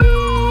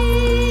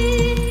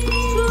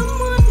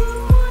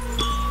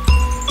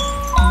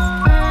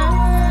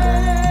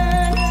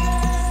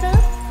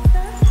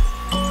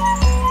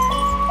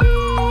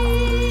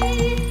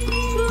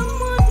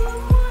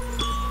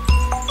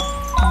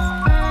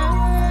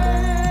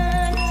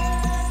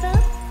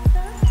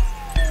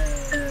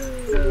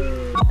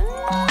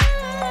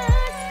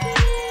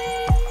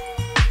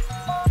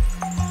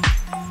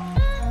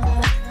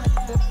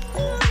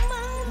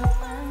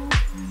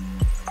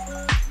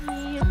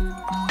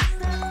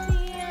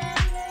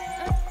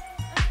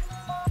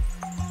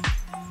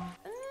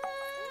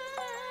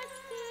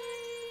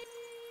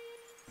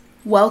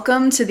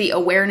Welcome to the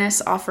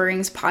Awareness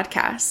Offerings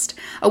podcast,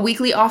 a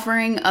weekly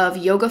offering of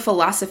yoga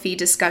philosophy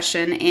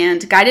discussion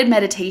and guided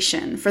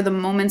meditation for the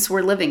moments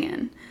we're living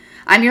in.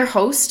 I'm your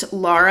host,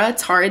 Laura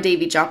Tara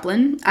Davy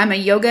Joplin. I'm a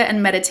yoga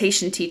and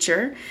meditation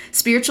teacher,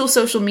 spiritual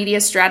social media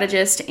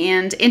strategist,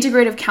 and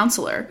integrative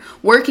counselor,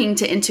 working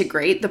to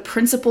integrate the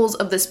principles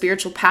of the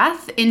spiritual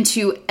path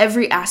into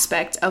every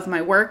aspect of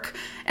my work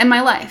and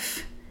my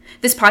life.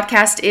 This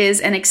podcast is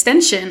an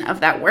extension of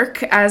that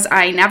work as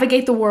I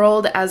navigate the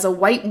world as a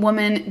white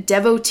woman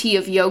devotee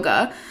of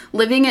yoga,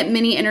 living at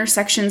many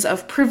intersections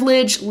of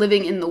privilege,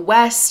 living in the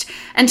West,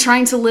 and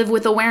trying to live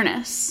with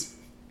awareness.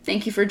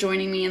 Thank you for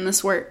joining me in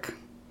this work.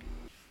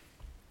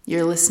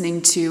 You're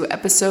listening to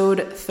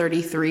episode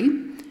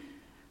 33,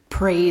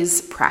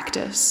 Praise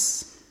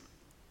Practice.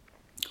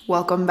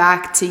 Welcome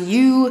back to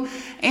you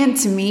and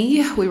to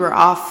me. We were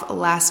off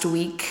last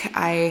week.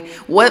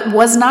 What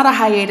was not a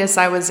hiatus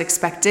I was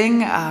expecting,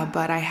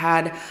 but I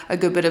had a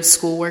good bit of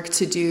schoolwork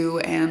to do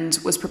and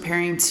was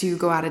preparing to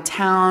go out of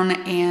town.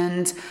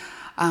 And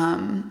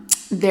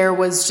there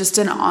was just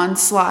an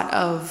onslaught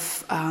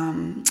of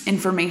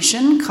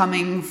information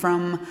coming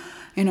from,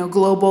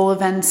 global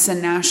events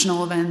and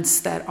national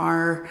events that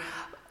are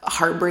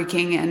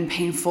heartbreaking and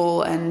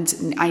painful.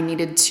 And I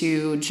needed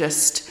to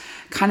just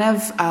kind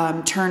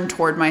of turn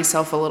toward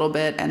myself a little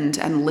bit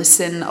and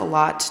listen a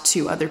lot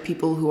to other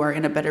people who are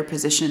in a better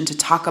position to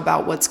talk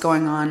about what's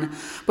going on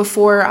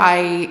before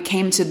I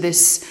came to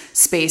this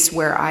space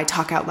where I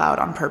talk out loud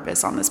on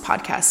purpose on this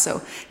podcast. So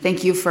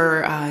thank you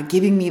for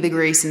giving me the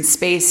grace and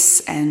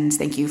space, and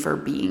thank you for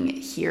being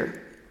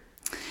here.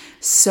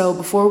 So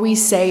before we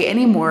say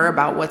any more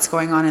about what's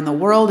going on in the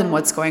world and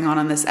what's going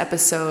on this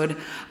episode,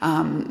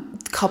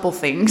 couple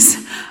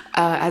things.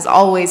 As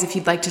always, if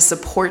you'd like to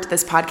support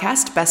this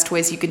podcast, best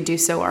ways you can do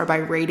so are by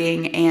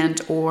rating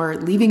and or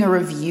leaving a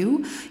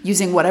review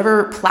using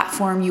whatever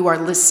platform you are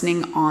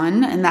listening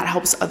on, and that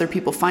helps other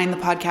people find the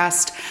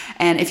podcast.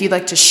 And if you'd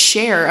like to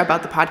share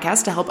about the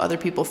podcast to help other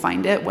people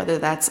find it, whether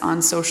that's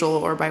on social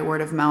or by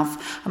word of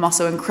mouth, I'm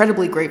also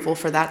incredibly grateful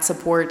for that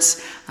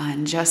support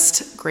and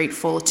just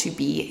grateful to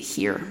be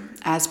here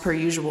as per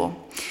usual.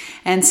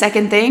 And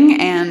second thing,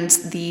 and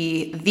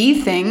the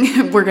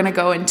thing, we're going to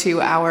go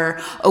into our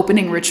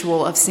opening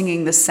ritual of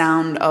singing the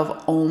sound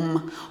of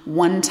Om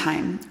one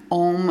time.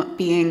 Om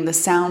being the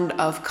sound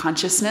of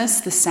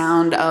consciousness, the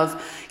sound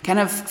of kind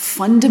of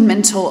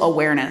fundamental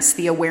awareness,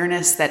 the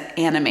awareness that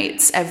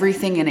animates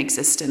everything in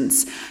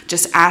existence.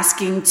 Just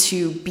asking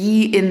to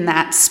be in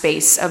that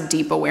space of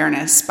deep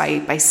awareness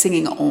by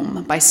singing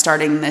Om, by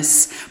starting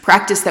this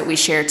practice that we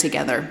share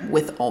together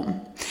with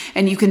Om.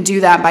 And you can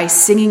do that by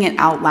singing it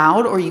out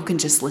loud, or you can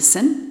just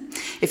listen.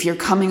 If you're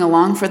coming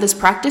along for this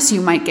practice, you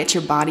might get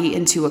your body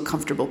into a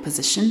comfortable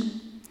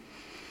position.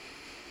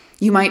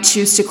 You might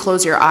choose to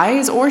close your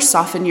eyes or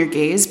soften your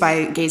gaze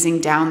by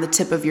gazing down the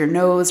tip of your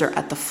nose or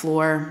at the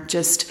floor,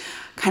 just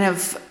kind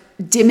of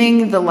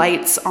dimming the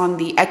lights on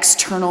the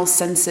external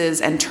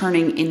senses and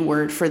turning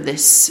inward for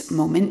this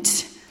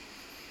moment.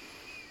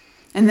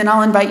 And then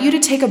I'll invite you to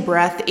take a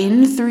breath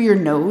in through your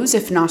nose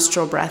if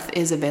nostril breath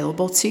is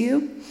available to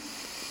you.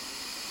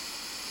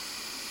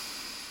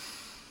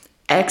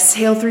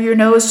 Exhale through your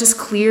nose, just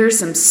clear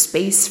some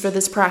space for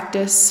this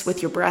practice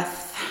with your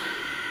breath.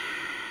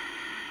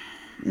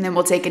 And then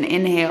we'll take an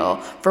inhale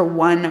for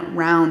one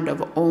round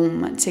of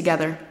Om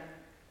together.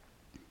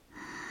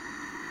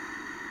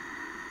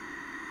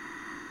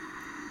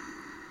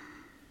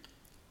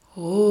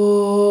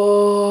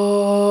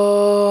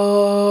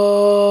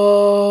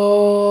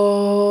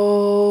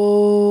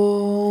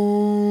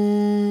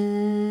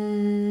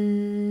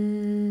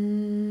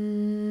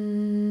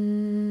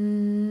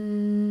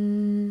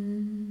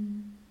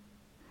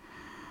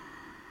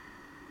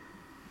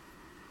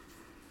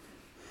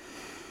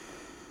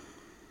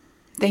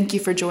 Thank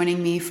you for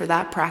joining me for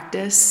that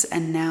practice,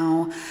 and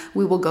now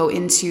we will go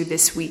into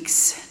this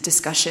week's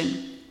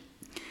discussion.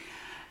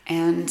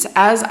 And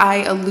as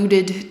I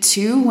alluded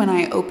to when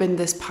I opened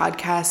this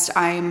podcast,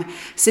 I'm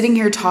sitting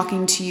here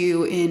talking to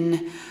you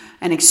in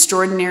an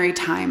extraordinary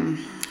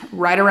time,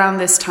 right around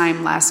this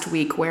time last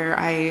week when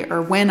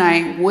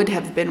I would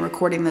have been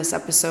recording this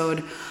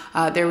episode.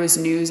 There was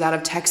news out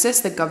of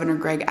Texas that Governor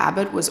Greg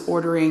Abbott was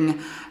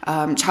ordering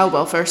child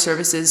welfare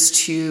services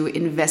to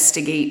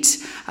investigate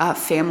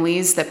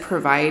families that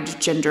provide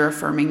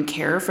gender-affirming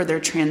care for their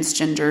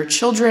transgender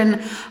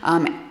children,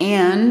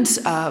 and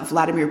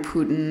Vladimir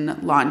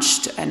Putin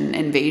launched an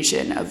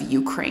invasion of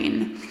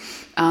Ukraine.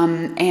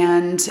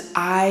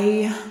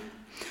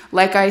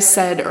 Like I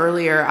said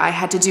earlier, I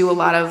had to do a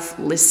lot of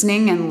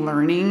listening and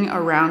learning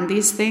around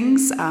these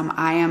things.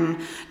 I am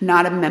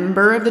not a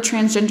member of the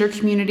transgender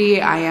community.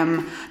 I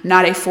am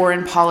not a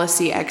foreign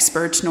policy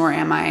expert, nor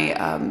am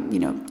I,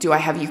 do I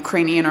have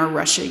Ukrainian or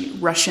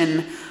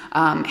Russian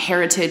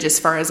heritage as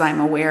far as I'm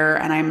aware,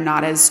 and I'm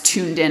not as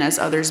tuned in as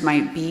others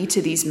might be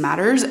to these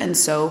matters. And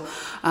so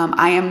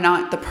I am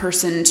not the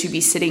person to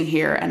be sitting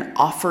here and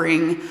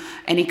offering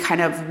any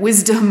kind of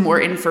wisdom or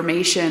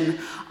information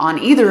on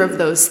either of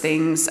those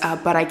things,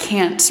 but I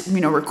can't,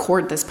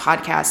 record this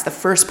podcast, the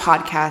first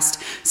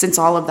podcast since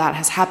all of that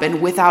has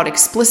happened, without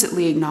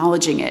explicitly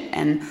acknowledging it.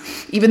 And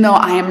even though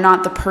I am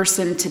not the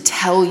person to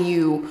tell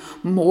you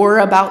more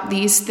about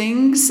these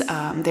things,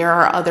 there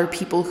are other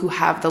people who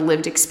have the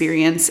lived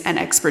experience and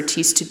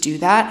expertise to do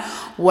that.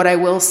 What I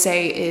will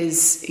say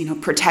is,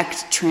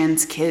 protect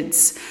trans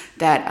kids,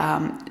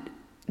 that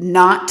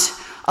not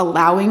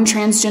allowing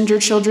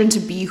transgender children to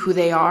be who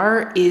they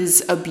are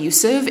is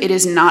abusive. It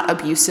is not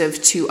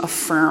abusive to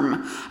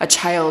affirm a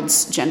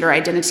child's gender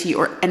identity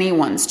or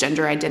anyone's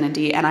gender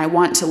identity. And I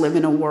want to live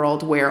in a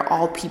world where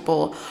all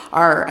people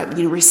are,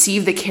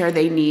 receive the care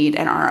they need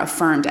and are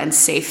affirmed and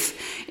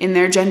safe in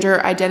their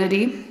gender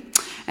identity.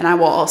 And I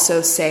will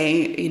also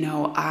say,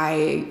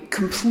 I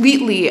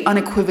completely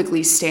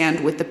unequivocally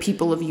stand with the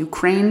people of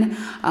Ukraine.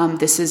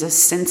 This is a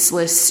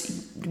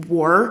senseless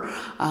war.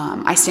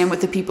 I stand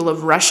with the people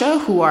of Russia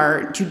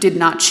who did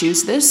not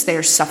choose this. They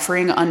are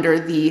suffering under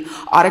the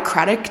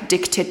autocratic,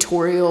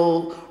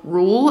 dictatorial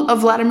rule of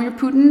Vladimir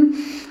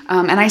Putin.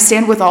 And I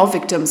stand with all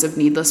victims of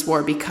needless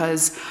war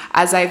because,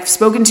 as I've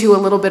spoken to a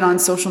little bit on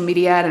social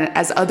media and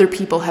as other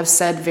people have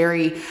said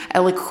very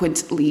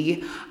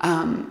eloquently,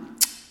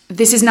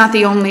 this is not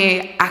the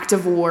only act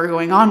of war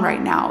going on right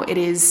now. It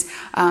is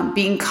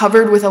being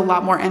covered with a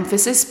lot more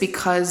emphasis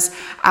because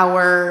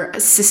our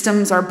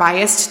systems are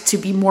biased to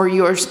be more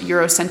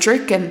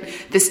Eurocentric, and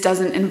this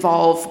doesn't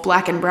involve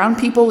Black and brown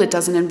people. It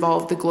doesn't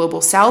involve the global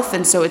South,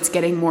 and so it's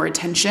getting more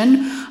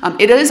attention.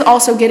 It is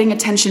also getting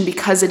attention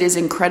because it is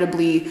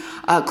incredibly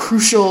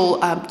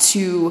crucial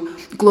to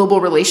global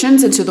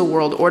relations and to the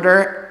world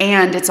order,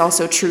 and it's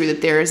also true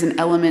that there is an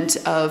element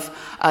of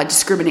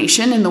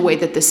discrimination in the way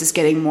that this is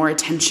getting more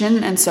attention.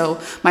 And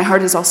so my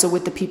heart is also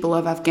with the people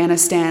of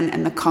Afghanistan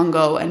and the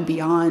Congo and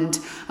beyond,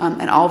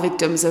 and all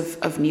victims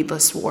of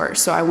needless war.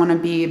 So I want to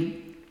be,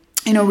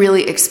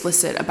 really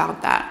explicit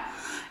about that.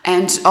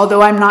 And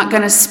although I'm not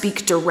going to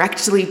speak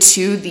directly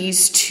to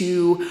these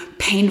two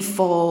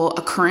painful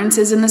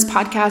occurrences in this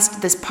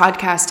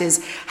podcast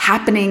is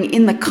happening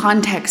in the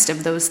context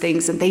of those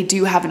things, and they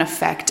do have an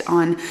effect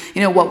on,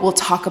 what we'll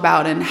talk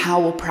about and how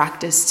we'll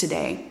practice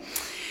today.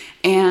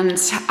 And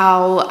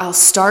I'll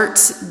start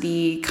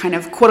the kind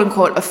of quote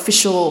unquote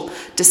official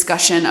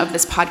discussion of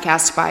this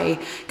podcast by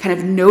kind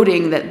of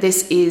noting that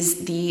this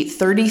is the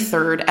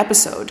 33rd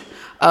episode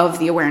of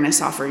the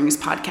Awareness Offerings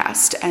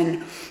podcast.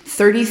 And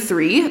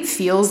 33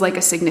 feels like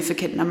a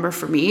significant number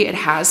for me. It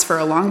has for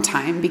a long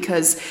time,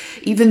 because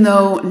even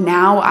though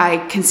now I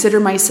consider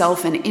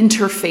myself an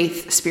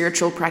interfaith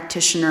spiritual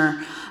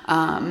practitioner,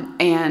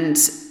 and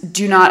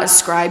do not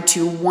ascribe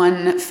to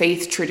one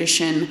faith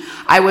tradition,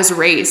 I was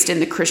raised in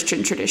the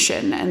Christian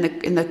tradition and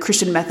in the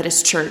Christian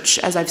Methodist Church,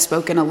 as I've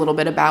spoken a little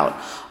bit about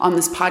on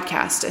this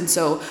podcast. And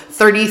so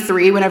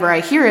 33, whenever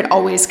I hear it,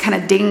 always kind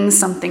of dings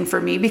something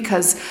for me,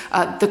 because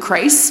the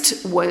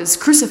Christ was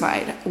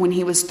crucified when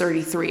he was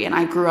 33, and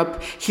I grew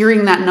up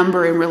hearing that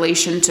number in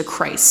relation to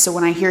Christ. So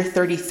when I hear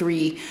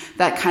 33,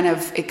 that kind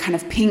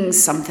of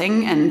pings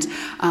something. And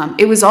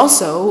it was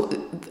also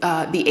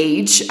the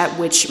age at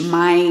which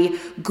my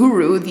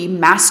guru, the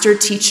master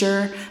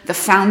teacher, the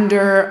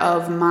founder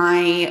of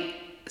my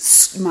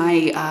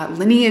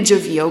lineage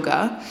of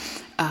yoga,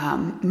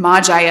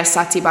 Majaya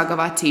Sati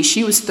Bhagavati,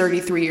 she was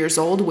 33 years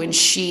old when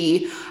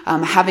she,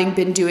 having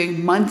been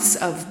doing months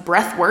of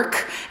breath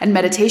work and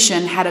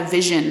meditation, had a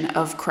vision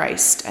of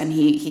Christ, and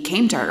he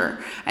came to her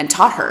and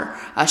taught her.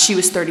 She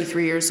was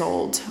 33 years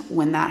old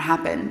when that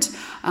happened.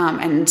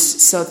 And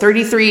so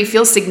 33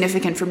 feels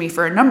significant for me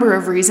for a number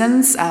of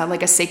reasons,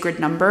 like a sacred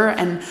number.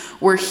 And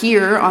we're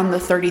here on the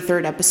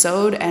 33rd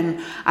episode,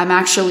 and I'm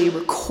actually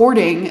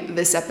recording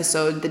this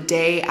episode the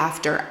day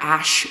after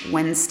Ash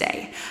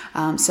Wednesday.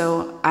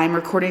 So I'm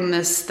recording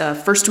this the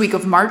first week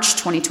of March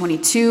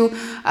 2022.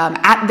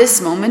 At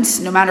this moment,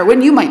 no matter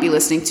when you might be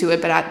listening to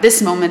it, but at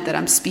this moment that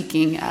I'm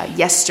speaking,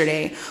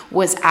 yesterday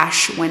was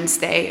Ash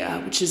Wednesday,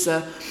 which is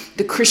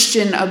the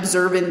Christian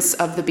observance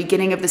of the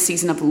beginning of the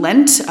season of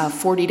Lent,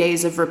 40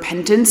 days of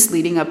repentance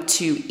leading up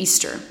to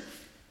Easter.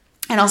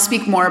 And I'll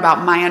speak more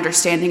about my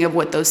understanding of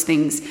what those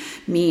things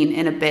mean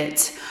in a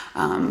bit.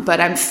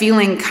 But I'm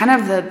feeling kind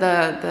of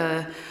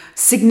the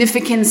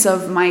significance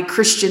of my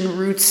Christian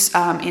roots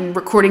in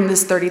recording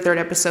this 33rd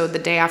episode the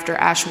day after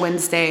Ash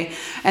Wednesday,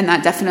 and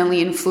that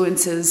definitely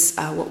influences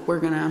what we're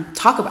going to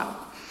talk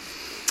about.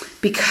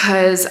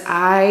 Because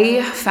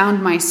I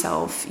found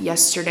myself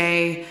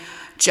yesterday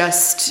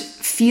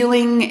just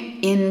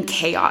feeling in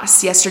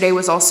chaos. Yesterday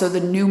was also the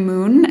new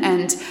moon,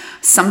 and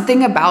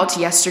Something about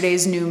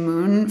yesterday's new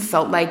moon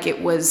felt like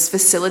it was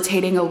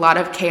facilitating a lot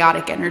of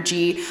chaotic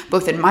energy,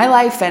 both in my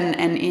life and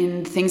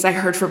in things I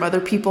heard from other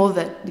people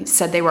that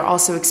said they were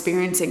also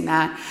experiencing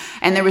that.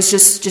 And there was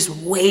just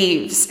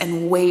waves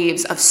and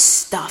waves of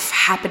stuff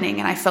happening.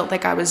 And I felt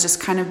like I was just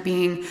kind of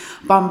being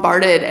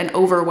bombarded and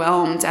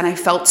overwhelmed. And I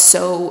felt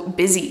so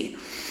busy.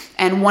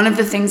 And one of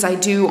the things I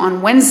do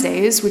on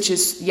Wednesdays, which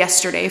is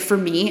yesterday for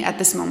me at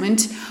this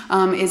moment,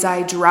 is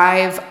I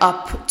drive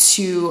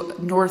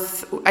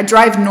north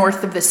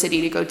of the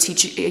city to go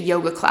teach a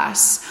yoga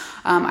class.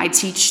 I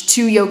teach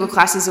 2 yoga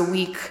classes a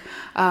week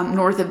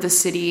north of the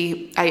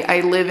city.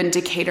 I live in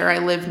Decatur. I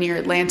live near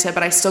Atlanta,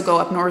 but I still go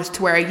up north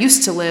to where I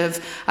used to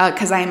live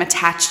because I am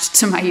attached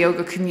to my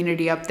yoga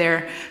community up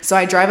there. So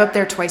I drive up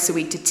there twice a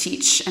week to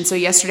teach. And so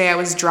yesterday I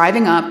was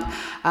driving up.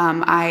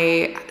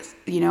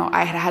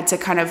 I had to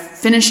kind of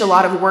finish a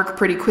lot of work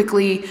pretty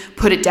quickly,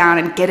 put it down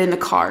and get in the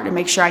car to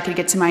make sure I could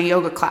get to my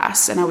yoga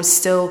class. And I was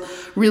still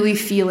really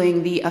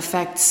feeling the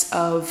effects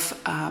of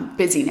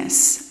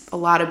busyness, a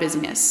lot of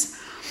busyness.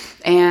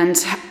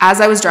 And as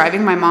I was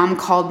driving, my mom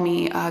called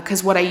me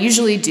because what I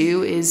usually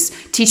do is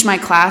teach my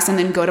class and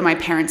then go to my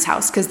parents'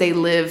 house because they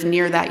live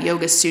near that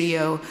yoga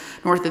studio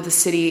north of the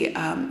city.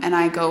 And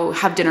I go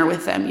have dinner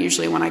with them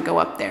usually when I go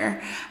up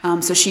there.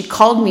 So she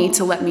called me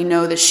to let me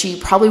know that she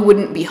probably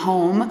wouldn't be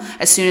home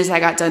as soon as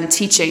I got done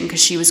teaching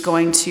because she was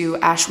going to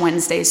Ash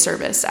Wednesday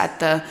service at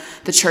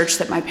the church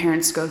that my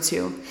parents go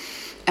to.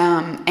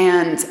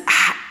 And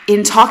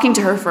in talking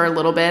to her for a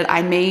little bit,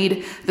 I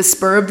made the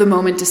spur of the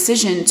moment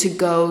decision to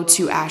go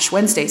to Ash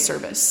Wednesday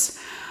service.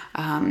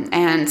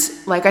 And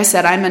like I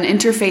said, I'm an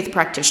interfaith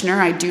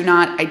practitioner. I do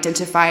not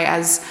identify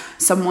as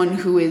someone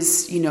who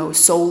is,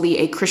 solely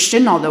a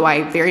Christian, although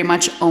I very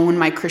much own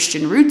my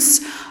Christian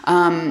roots.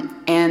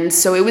 And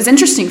so it was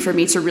interesting for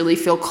me to really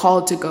feel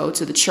called to go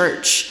to the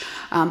church.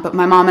 But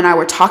my mom and I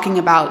were talking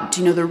about,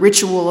 the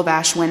ritual of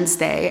Ash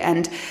Wednesday,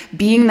 and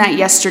being that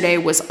yesterday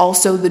was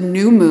also the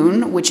new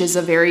moon, which is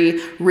a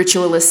very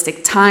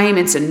ritualistic time.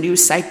 It's a new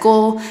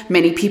cycle.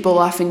 Many people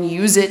often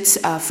use it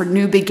for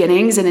new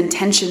beginnings and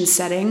intention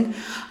setting.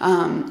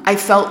 I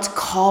felt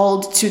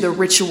called to the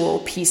ritual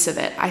piece of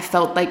it. I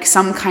felt like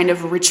some kind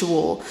of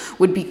ritual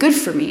would be good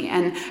for me,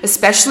 and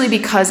especially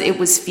because it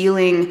was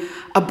feeling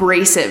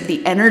abrasive.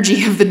 The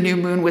energy of the new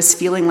moon was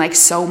feeling like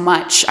so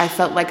much. I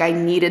felt like I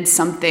needed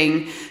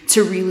something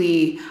to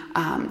really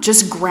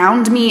just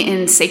ground me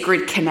in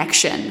sacred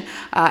connection.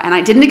 And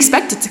I didn't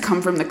expect it to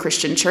come from the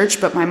Christian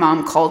church, but my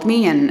mom called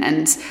me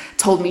and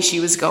told me she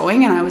was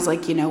going. And I was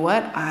like, you know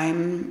what?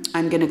 I'm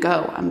going to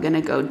go. I'm going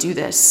to go do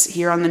this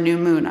here on the new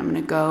moon. I'm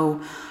going to go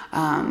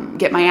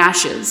get my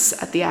ashes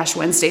at the Ash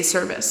Wednesday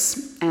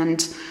service.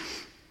 And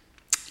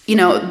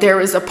there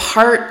was a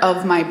part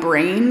of my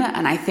brain,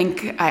 and I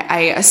think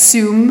I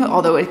assume,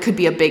 although it could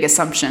be a big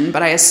assumption,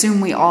 but I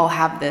assume we all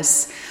have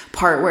this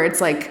part where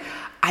it's like,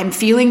 I'm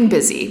feeling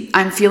busy.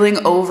 I'm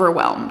feeling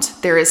overwhelmed.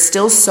 There is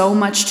still so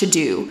much to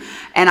do,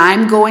 and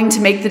I'm going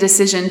to make the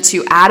decision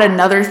to add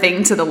another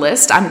thing to the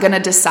list. I'm going to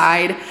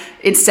decide,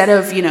 instead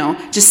of,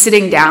 just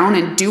sitting down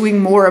and doing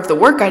more of the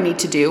work I need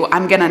to do,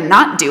 I'm going to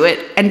not do it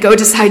and go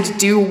decide to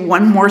do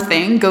one more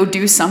thing, go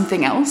do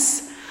something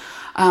else.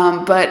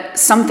 But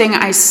something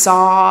I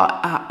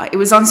saw, it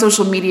was on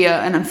social media,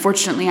 and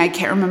unfortunately I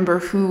can't remember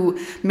who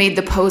made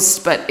the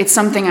post, but it's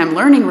something I'm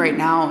learning right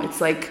now.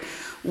 It's like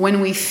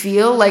when we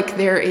feel like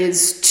there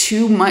is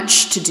too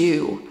much to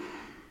do,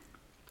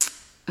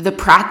 the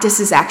practice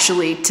is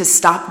actually to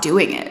stop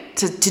doing it,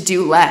 to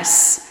do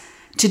less,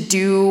 to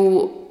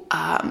do,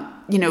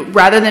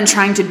 rather than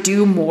trying to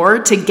do more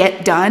to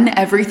get done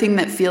everything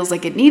that feels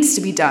like it needs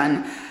to be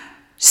done.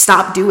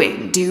 Stop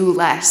doing, do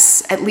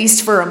less, at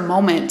least for a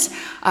moment.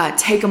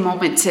 Take a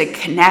moment to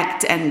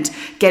connect and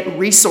get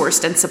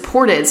resourced and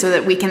supported so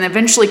that we can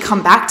eventually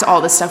come back to all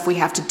the stuff we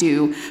have to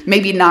do,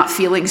 maybe not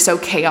feeling so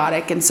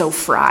chaotic and so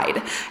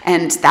fried.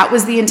 And that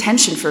was the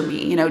intention for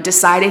me,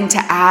 deciding to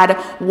add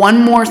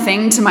one more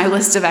thing to my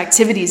list of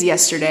activities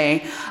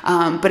yesterday.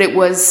 But it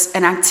was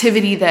an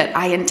activity that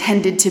I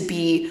intended to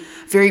be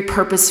very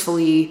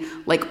purposefully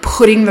like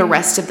putting the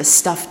rest of the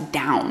stuff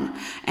down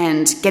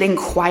and getting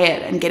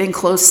quiet and getting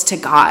close to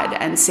God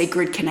and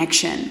sacred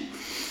connection.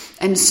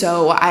 And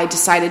so I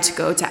decided to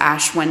go to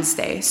Ash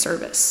Wednesday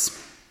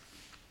service.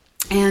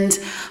 And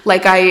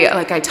like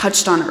I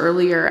touched on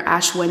earlier,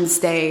 Ash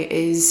Wednesday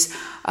is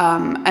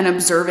an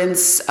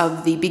observance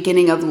of the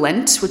beginning of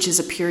Lent, which is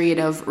a period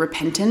of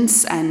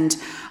repentance. And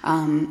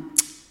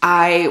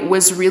I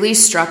was really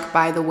struck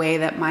by the way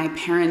that my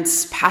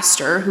parents'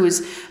 pastor, who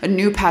is a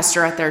new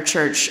pastor at their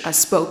church,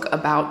 spoke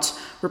about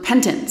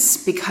repentance,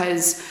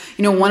 because,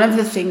 one of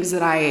the things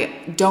that I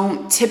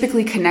don't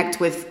typically connect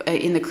with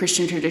in the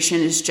Christian tradition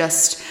is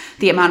just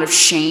the amount of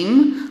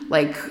shame.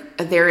 Like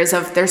there's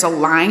a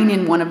line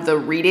in one of the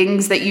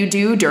readings that you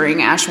do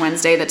during Ash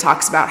Wednesday that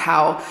talks about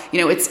how,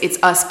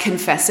 it's us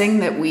confessing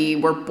that we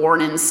were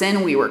born in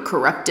sin, we were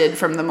corrupted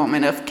from the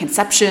moment of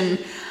conception.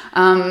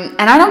 And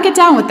I don't get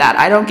down with that.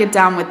 I don't get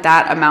down with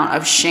that amount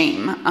of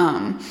shame.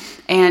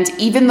 And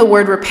even the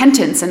word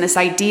repentance and this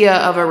idea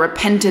of a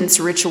repentance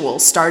ritual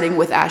starting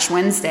with Ash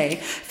Wednesday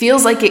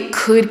feels like it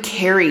could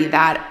carry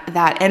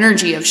that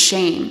energy of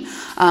shame.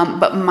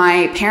 But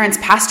my parents'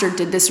 pastor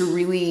did this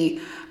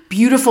really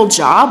beautiful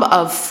job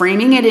of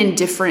framing it in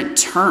different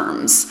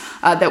terms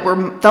that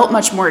felt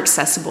much more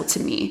accessible to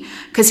me,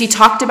 because he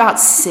talked about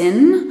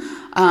sin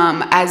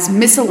as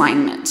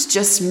misalignment,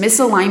 just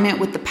misalignment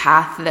with the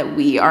path that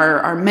we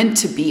are meant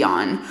to be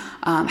on.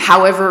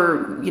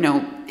 However,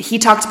 he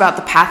talked about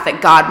the path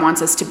that God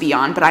wants us to be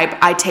on, but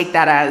I take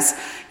that as,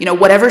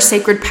 whatever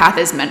sacred path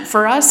is meant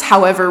for us,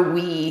 however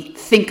we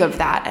think of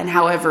that and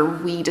however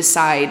we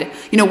decide,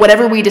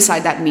 whatever we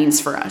decide that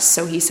means for us.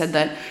 So he said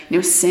that,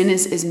 sin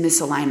is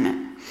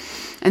misalignment.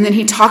 And then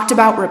he talked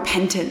about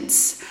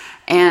repentance.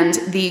 And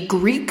the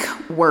Greek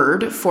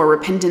word for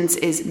repentance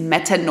is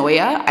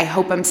metanoia. I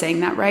hope I'm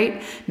saying that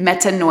right.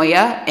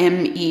 Metanoia,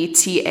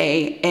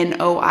 metanoia.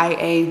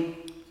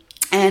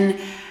 And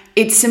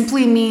it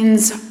simply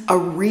means a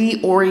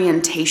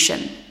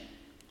reorientation.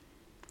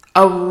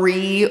 A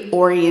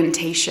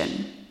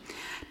reorientation.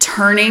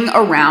 Turning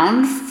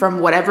around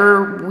from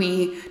whatever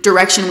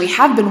direction we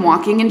have been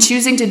walking and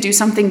choosing to do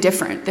something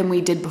different than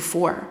we did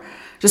before.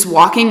 Just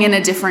walking in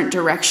a different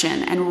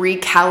direction and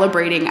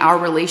recalibrating our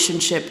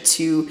relationship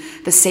to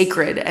the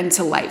sacred and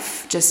to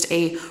life. Just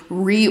a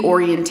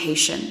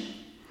reorientation.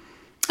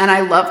 And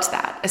I loved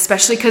that,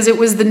 especially because it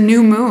was the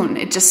new moon.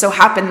 It just so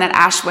happened that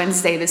Ash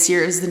Wednesday this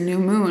year is the new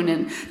moon,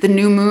 and the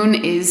new moon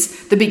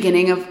is the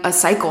beginning of a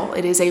cycle.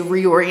 It is a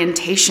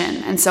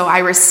reorientation. And so I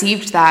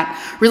received that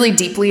really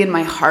deeply in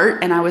my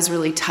heart, and I was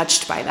really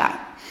touched by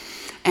that.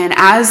 And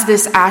as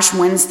this Ash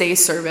Wednesday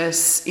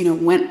service,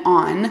 went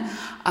on,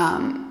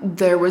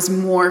 there was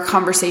more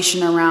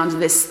conversation around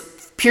this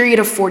period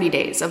of 40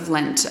 days of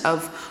Lent,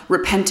 of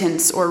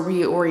repentance or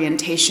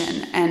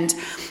reorientation. And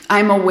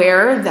I'm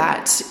aware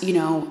that,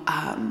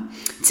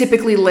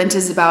 typically Lent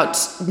is about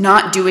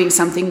not doing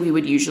something we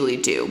would usually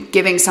do,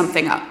 giving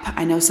something up.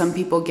 I know some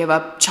people give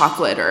up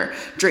chocolate or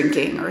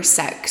drinking or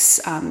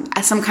sex,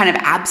 as some kind of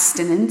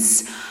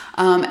abstinence.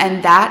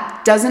 And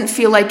that doesn't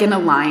feel like an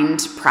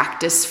aligned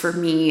practice for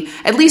me,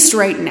 at least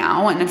right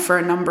now, and for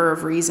a number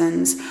of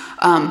reasons.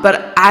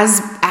 But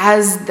as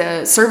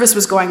the service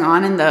was going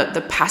on and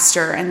the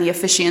pastor and the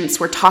officiants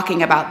were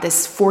talking about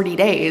this 40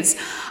 days,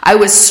 I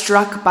was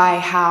struck by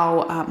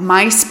how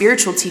my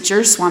spiritual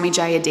teacher, Swami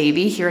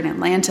Jayadevi, here in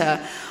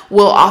Atlanta,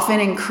 will often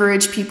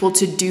encourage people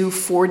to do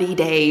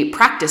 40-day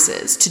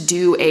practices, to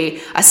do a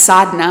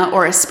sadhana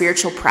or a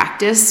spiritual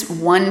practice,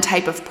 one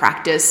type of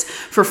practice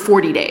for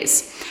 40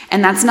 days.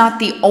 And that's not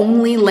the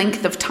only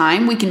length of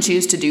time we can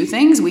choose to do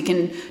things. We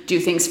can do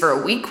things for a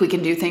week. We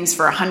can do things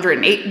for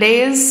 108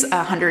 days.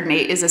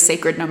 108 is a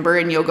sacred number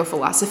in yoga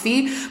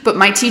philosophy. But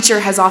my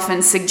teacher has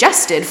often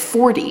suggested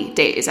 40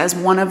 days as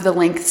one of the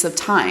lengths of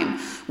time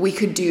we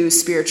could do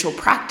spiritual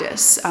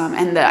practice.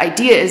 And the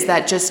idea is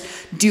that just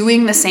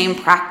doing the same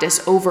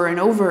practice over and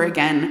over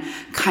again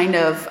kind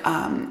of,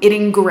 it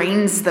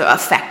ingrains the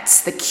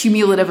effects, the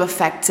cumulative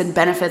effects and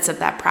benefits of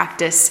that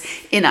practice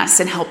in us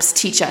and helps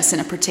teach us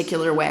in a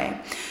particular way.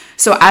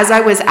 So as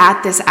I was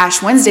at this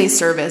Ash Wednesday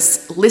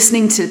service,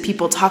 listening to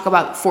people talk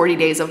about 40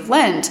 days of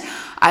Lent,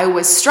 I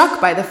was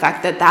struck by the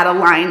fact that that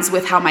aligns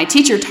with how my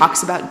teacher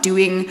talks about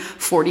doing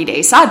 40-day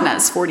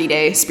sadhanas,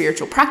 40-day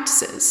spiritual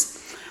practices.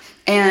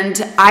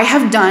 And I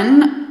have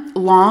done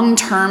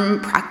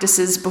long-term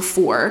practices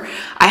before.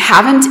 I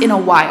haven't in a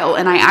while,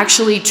 and I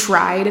actually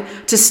tried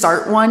to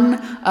start one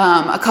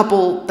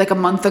a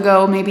month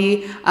ago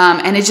maybe,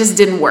 and it just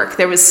didn't work.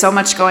 There was so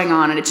much going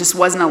on, and it just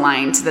wasn't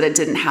aligned that it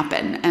didn't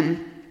happen.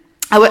 And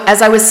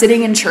as I was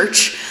sitting in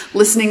church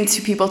listening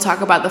to people talk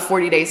about the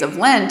 40 days of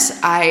Lent,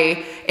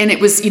 and it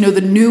was,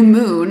 the new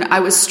moon, I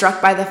was struck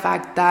by the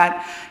fact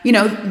that,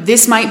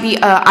 this might be,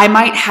 I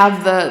might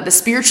have the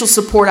spiritual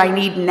support I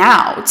need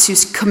now to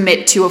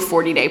commit to a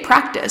 40-day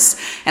practice.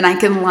 And I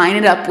can line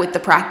it up with the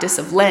practice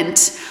of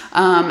Lent,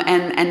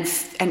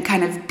 and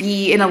kind of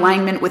be in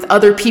alignment with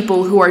other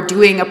people who are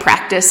doing a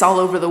practice all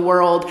over the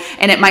world.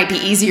 And it might be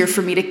easier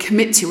for me to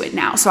commit to it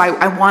now. So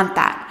I want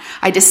that.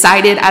 I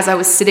decided as I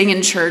was sitting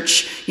in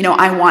church,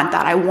 I want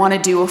that. I want to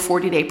do a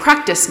 40-day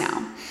practice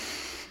now.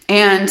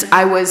 And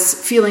I was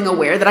feeling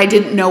aware that I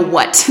didn't know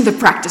what the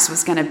practice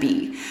was going to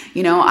be.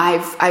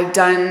 I've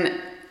done,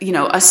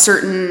 there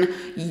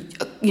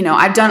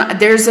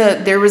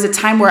was a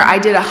time where I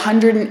did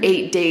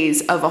 108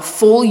 days of a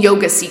full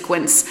yoga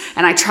sequence,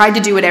 and I tried to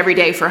do it every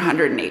day for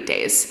 108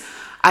 days.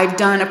 I've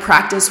done a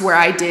practice where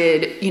I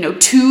did,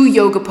 2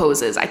 yoga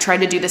poses. I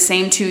tried to do the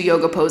same 2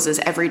 yoga poses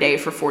every day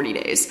for 40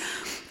 days.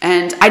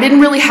 And I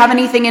didn't really have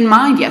anything in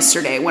mind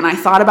yesterday when I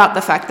thought about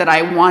the fact that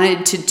I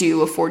wanted to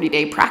do a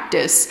 40-day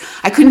practice.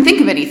 I couldn't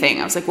think of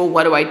anything. I was like, well,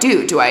 what do I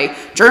do? Do I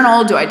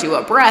journal? Do I do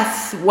a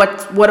breath?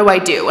 What do I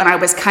do? And I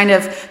was kind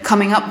of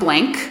coming up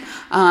blank.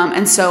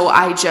 And so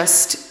I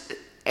just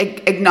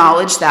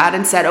acknowledged that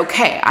and said,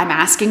 okay, I'm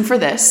asking for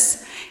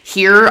this.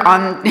 Here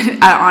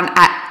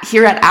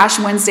here at Ash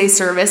Wednesday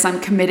service,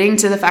 I'm committing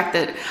to the fact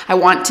that I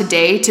want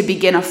today to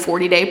begin a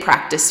 40-day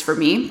practice for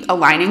me,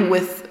 aligning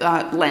with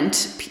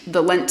Lent,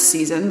 the Lenten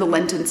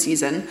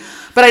season.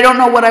 But I don't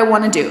know what I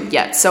want to do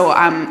yet. So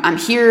I'm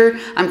here,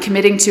 I'm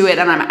committing to it,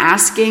 and I'm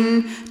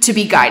asking to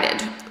be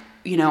guided.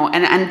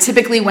 And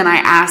typically when I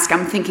ask,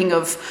 I'm thinking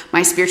of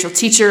my spiritual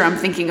teacher, I'm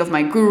thinking of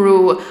my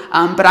guru,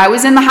 but I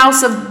was in the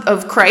house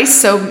of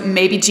Christ, so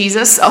maybe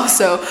Jesus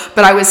also,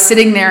 but I was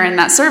sitting there in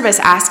that service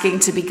asking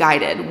to be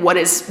guided. What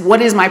is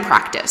my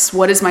practice?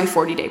 What is my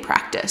 40-day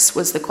practice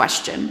was the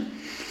question.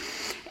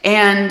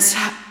 And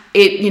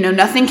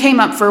nothing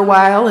came up for a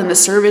while, and the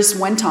service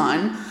went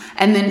on,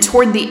 and then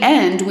toward the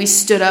end, we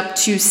stood up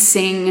to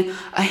sing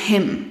a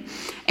hymn.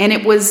 And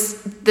it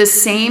was to the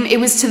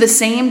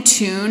same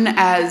tune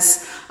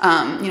as,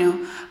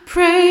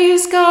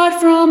 praise God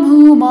from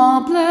whom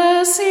all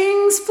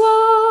blessings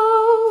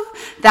flow.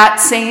 That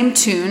same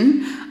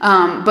tune,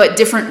 but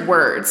different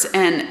words.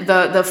 And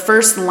the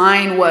first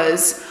line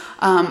was,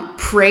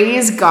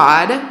 praise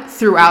God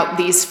throughout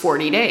these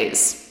 40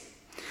 days.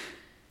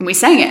 And we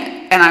sang it.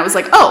 And I was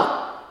like, oh,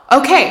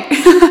 okay,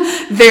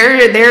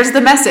 there's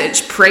the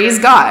message. Praise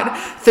God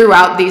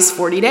throughout these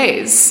 40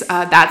 days.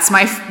 That's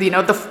my,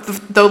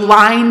 the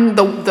line,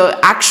 the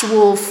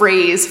actual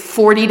phrase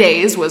 40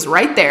 days was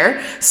right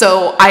there.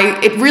 So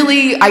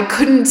I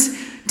couldn't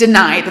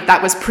deny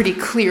that was pretty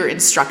clear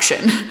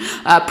instruction.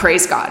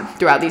 Praise God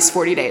throughout these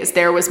 40 days.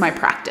 There was my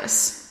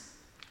practice.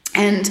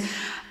 And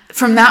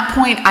from that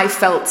point, I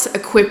felt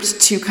equipped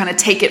to kind of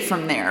take it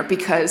from there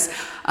because,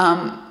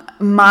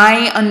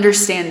 my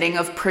understanding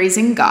of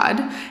praising God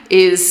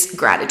is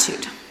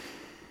gratitude.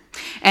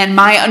 And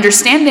my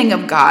understanding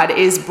of God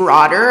is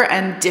broader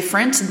and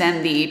different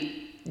than the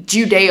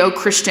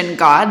Judeo-Christian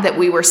God that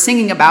we were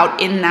singing about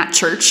in that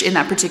church in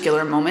that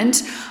particular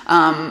moment.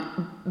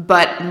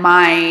 But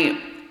I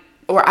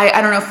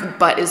don't know if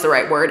but is the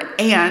right word,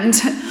 and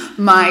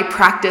my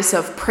practice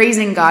of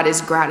praising God is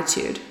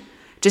gratitude.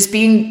 Just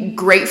being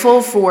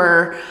grateful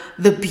for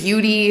the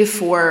beauty,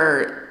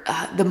 for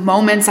the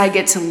moments I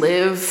get to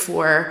live,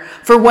 for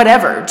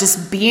whatever.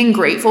 Just being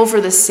grateful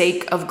for the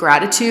sake of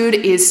gratitude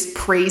is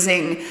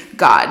praising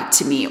God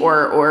to me,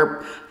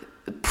 or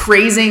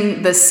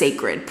praising the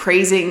sacred,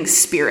 praising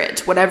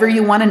spirit, whatever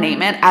you want to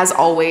name it. As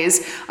always,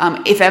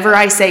 if ever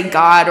I say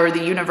God or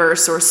the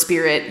universe or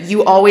spirit,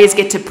 you always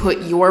get to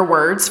put your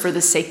words for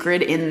the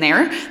sacred in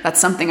there. That's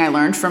something I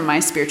learned from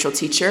my spiritual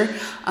teacher.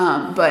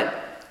 But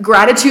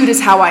gratitude is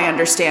how I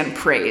understand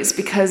praise,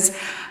 because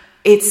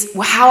it's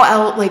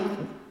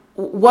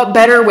what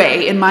better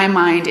way in my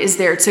mind is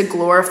there to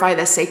glorify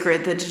the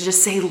sacred than to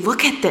just say,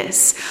 look at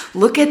this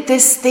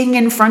thing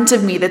in front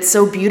of me that's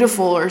so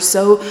beautiful or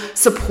so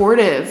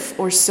supportive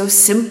or so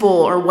simple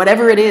or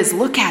whatever it is.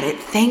 Look at it.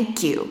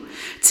 Thank you.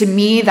 To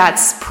me,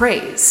 that's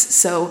praise.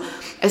 So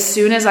as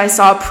soon as I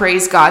saw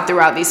praise God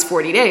throughout these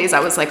 40 days,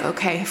 I was like,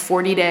 okay,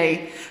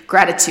 40-day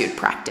gratitude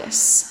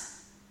practice.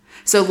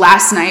 So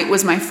last night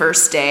was my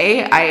first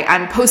day.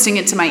 I'm posting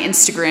it to my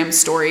Instagram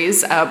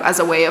stories as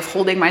a way of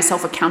holding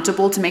myself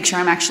accountable to make sure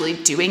I'm actually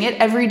doing it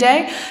every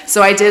day.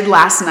 So I did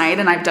last night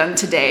and I've done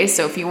today.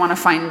 So if you want to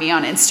find me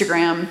on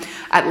Instagram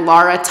at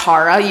Lara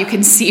Tara, you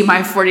can see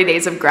my 40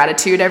 days of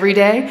gratitude every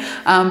day.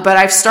 But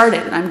I've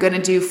started and I'm going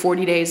to do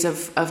 40 days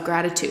of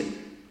gratitude.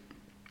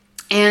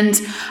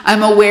 And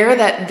I'm aware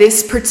that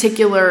this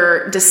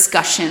particular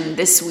discussion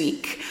this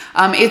week,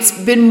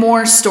 it's been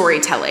more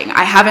storytelling.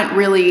 I haven't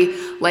really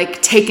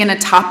taken a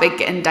topic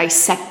and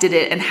dissected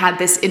it and had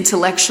this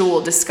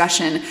intellectual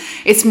discussion.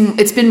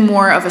 It's been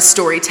more of a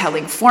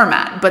storytelling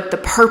format. But the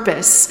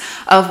purpose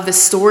of the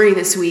story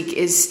this week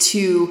is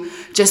to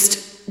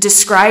just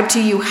describe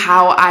to you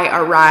how I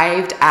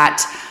arrived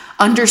at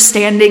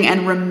understanding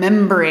and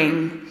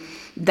remembering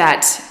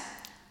that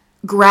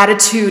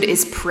gratitude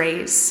is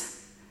praise.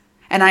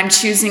 And I'm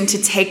choosing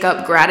to take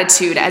up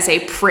gratitude as a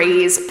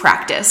praise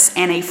practice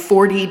and a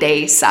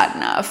 40-day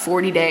sadhana, a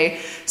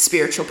 40-day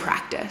spiritual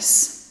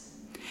practice.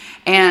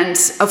 And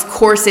of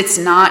course, it's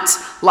not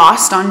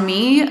lost on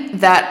me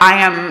that I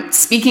am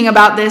speaking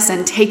about this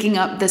and taking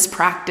up this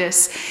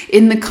practice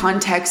in the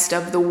context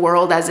of the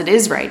world as it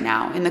is right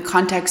now, in the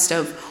context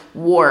of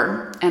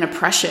war and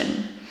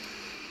oppression.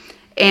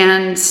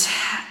 And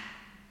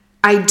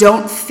I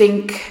don't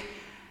think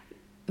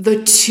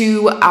the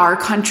two are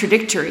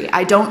contradictory.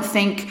 I don't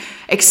think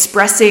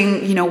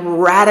expressing,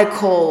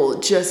 radical,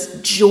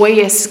 just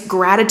joyous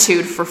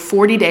gratitude for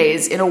 40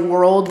 days in a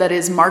world that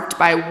is marked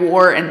by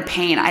war and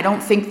pain, I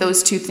don't think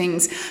those two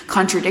things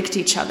contradict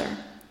each other.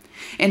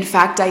 In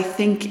fact, I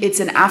think it's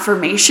an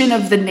affirmation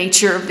of the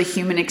nature of the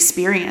human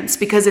experience,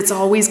 because it's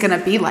always going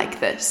to be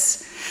like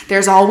this.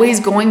 There's always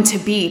going to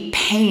be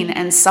pain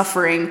and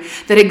suffering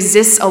that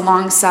exists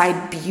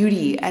alongside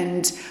beauty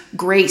and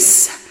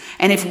grace.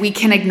 And if we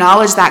can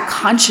acknowledge that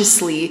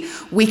consciously,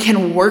 we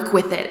can work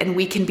with it and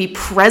we can be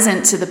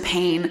present to the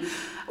pain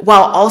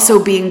while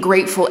also being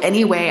grateful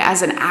anyway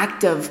as an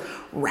act of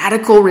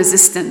radical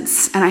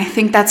resistance. And I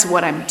think that's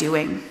what I'm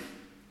doing.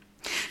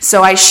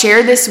 So I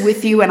share this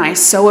with you, and I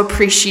so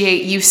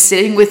appreciate you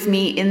sitting with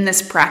me in this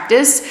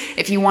practice.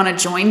 If you want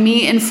to join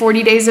me in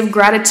 40 days of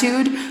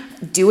gratitude,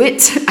 do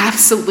it,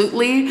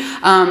 absolutely.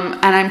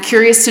 And I'm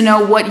curious to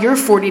know what your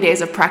 40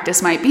 days of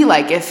practice might be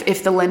like,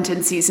 if the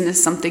Lenten season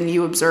is something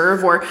you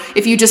observe, or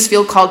if you just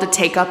feel called to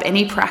take up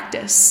any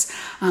practice.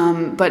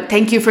 But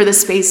thank you for the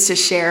space to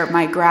share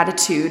my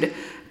gratitude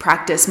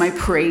practice, my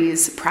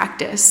praise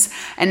practice.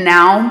 And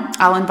now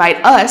I'll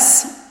invite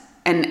us,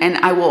 and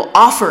I will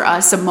offer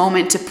us a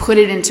moment to put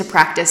it into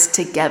practice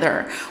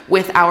together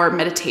with our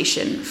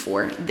meditation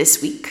for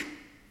this week.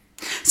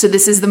 So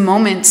this is the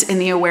moment in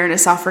the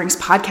Awareness Offerings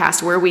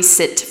podcast where we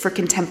sit for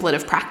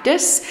contemplative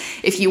practice.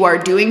 If you are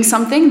doing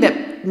something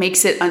that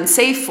makes it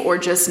unsafe or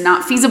just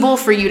not feasible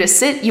for you to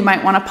sit, you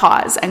might want to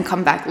pause and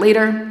come back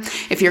later.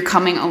 If you're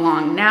coming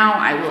along now,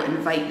 I will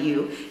invite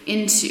you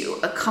into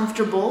a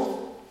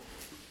comfortable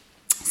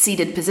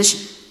seated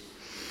position.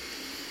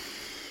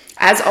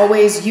 As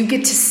always, you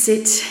get to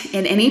sit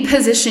in any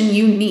position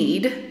you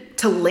need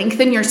to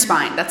lengthen your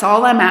spine. That's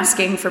all I'm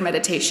asking for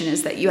meditation,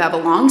 is that you have a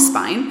long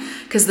spine,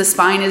 because the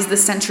spine is the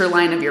center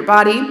line of your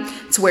body.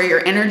 It's where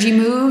your energy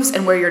moves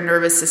and where your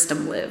nervous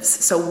system lives.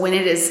 So when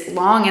it is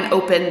long and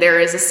open, there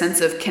is a sense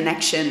of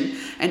connection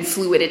and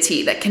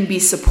fluidity that can be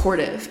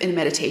supportive in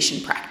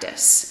meditation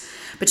practice.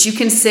 But you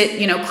can sit,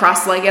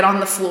 cross-legged on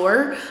the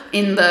floor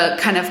in the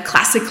kind of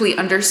classically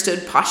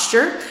understood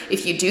posture.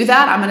 If you do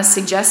that, I'm going to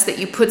suggest that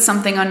you put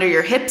something under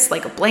your hips,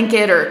 like a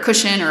blanket or a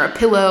cushion or a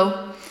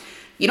pillow.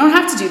 You don't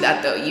have to do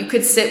that, though. You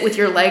could sit with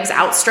your legs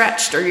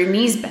outstretched or your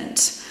knees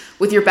bent,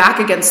 with your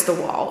back against the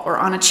wall or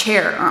on a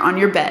chair or on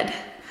your bed.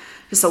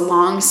 Just a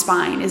long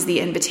spine is the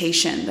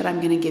invitation that I'm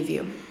going to give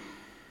you.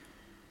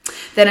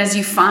 Then as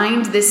you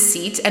find this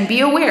seat, and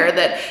be aware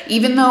that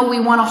even though we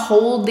want to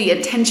hold the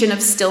intention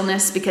of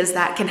stillness, because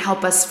that can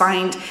help us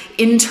find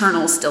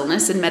internal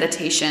stillness in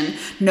meditation,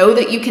 know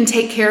that you can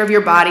take care of your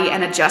body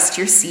and adjust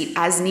your seat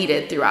as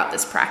needed throughout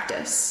this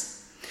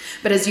practice.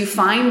 But as you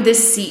find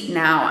this seat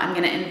now, I'm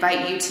going to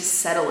invite you to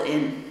settle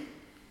in.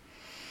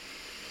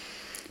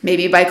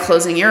 Maybe by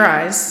closing your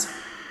eyes.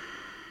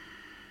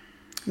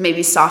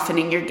 Maybe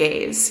softening your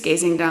gaze,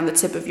 gazing down the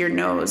tip of your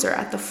nose or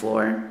at the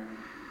floor.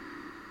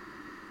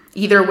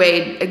 Either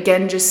way,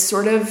 again, just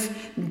sort of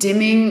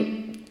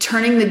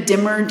turning the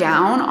dimmer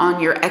down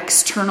on your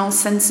external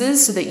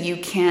senses so that you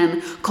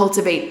can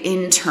cultivate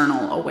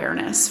internal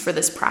awareness for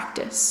this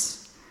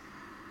practice.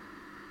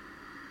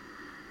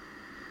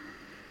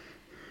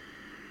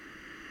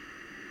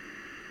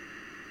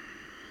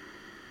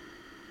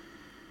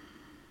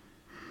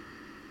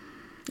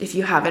 If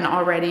you haven't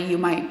already, you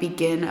might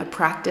begin a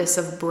practice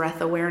of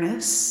breath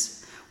awareness,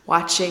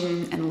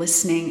 watching and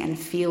listening and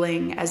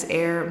feeling as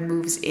air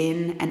moves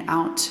in and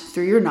out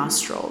through your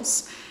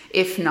nostrils,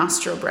 if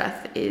nostril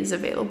breath is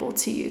available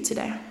to you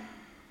today.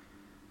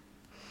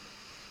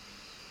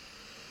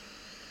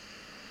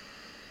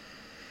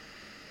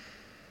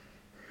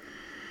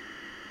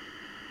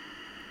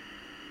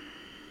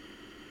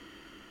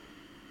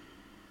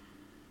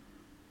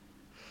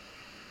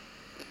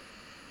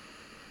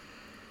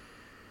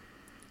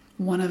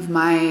 One of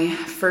my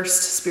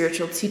first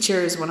spiritual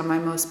teachers, one of my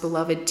most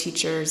beloved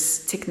teachers,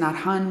 Thich Nhat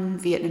Hanh,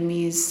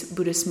 Vietnamese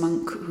Buddhist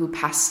monk who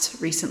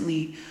passed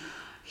recently,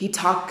 he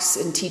talks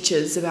and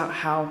teaches about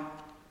how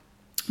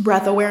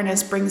breath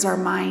awareness brings our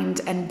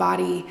mind and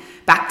body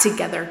back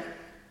together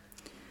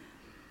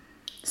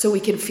so we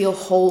can feel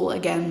whole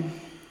again.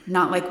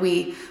 Not like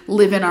we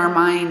live in our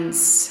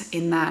minds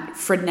in that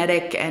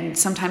frenetic and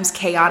sometimes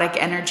chaotic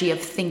energy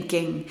of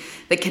thinking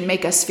that can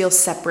make us feel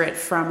separate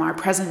from our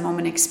present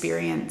moment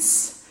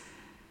experience.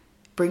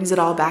 Brings it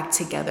all back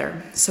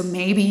together. So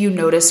maybe you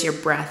notice your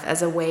breath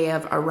as a way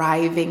of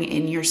arriving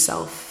in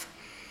yourself,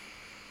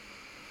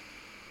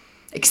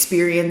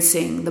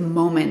 experiencing the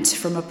moment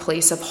from a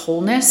place of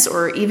wholeness,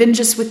 or even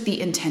just with the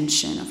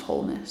intention of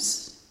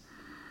wholeness.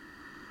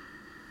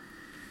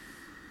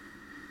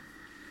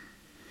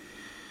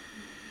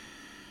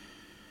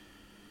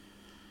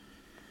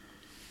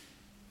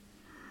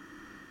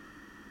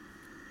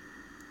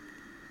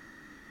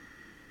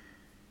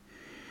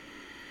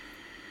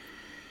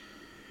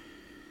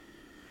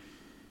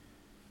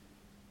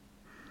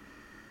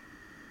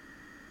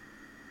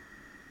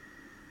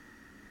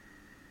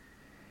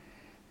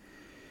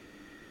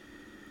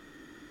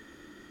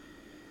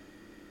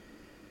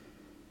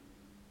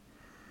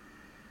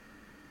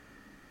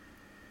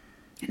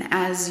 And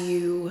as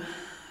you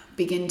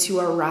begin to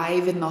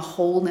arrive in the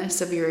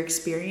wholeness of your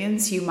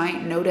experience, you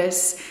might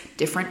notice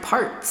different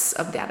parts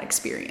of that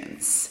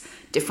experience.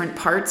 Different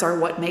parts are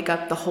what make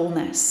up the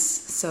wholeness.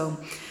 So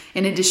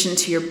in addition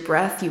to your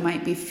breath, you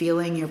might be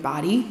feeling your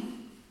body,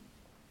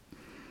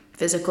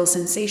 physical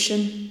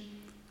sensation.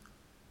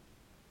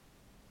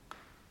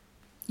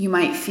 You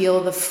might feel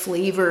the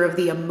flavor of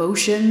the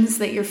emotions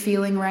that you're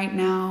feeling right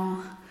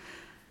now,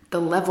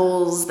 the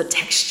levels, the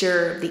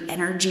texture, the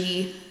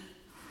energy.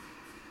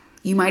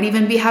 You might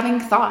even be having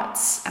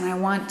thoughts, and I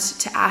want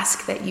to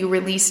ask that you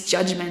release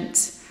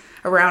judgment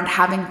around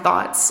having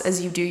thoughts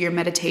as you do your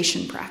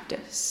meditation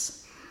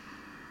practice.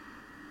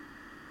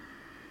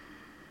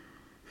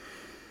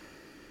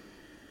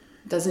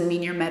 Doesn't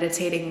mean you're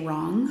meditating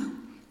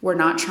wrong. We're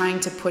not trying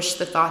to push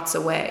the thoughts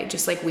away,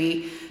 just like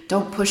we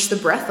don't push the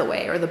breath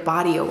away or the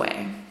body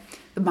away.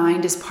 The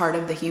mind is part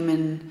of the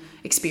human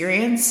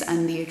experience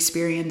and the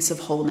experience of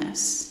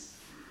wholeness.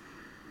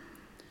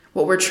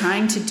 What we're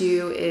trying to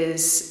do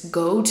is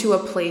go to a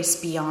place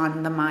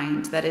beyond the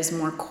mind that is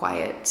more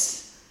quiet,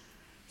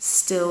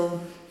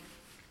 still,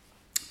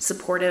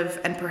 supportive,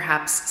 and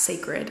perhaps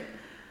sacred,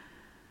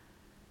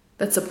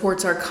 that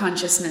supports our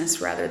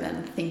consciousness rather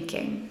than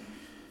thinking,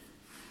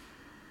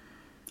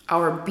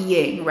 our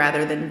being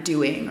rather than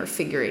doing or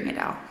figuring it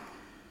out.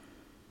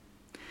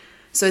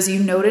 So as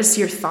you notice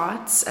your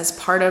thoughts as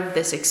part of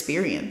this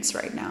experience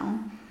right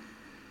now,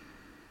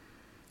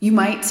 you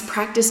might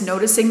practice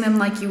noticing them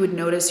like you would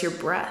notice your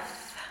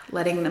breath,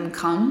 letting them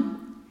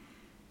come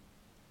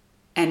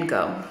and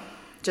go,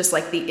 just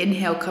like the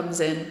inhale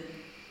comes in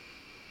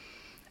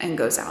and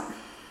goes out.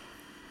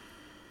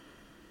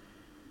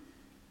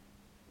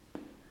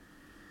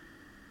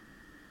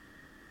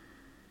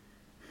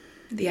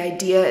 The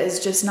idea is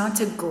just not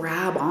to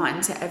grab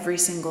on to every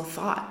single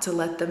thought, to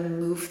let them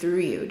move through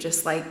you,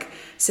 just like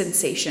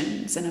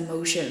sensations and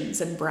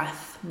emotions and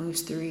breath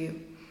moves through you.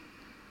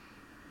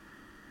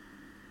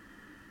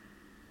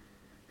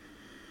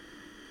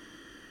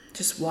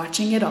 Just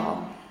watching it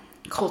all,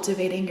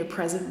 cultivating your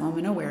present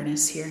moment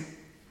awareness here.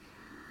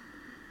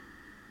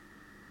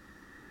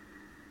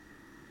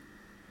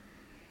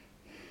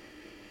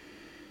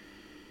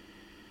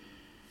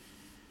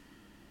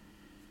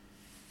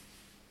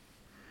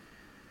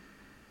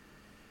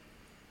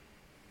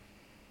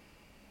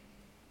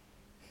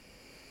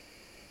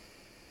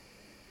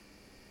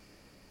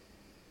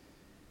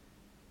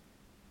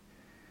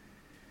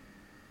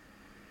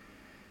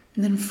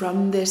 And then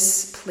from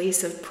this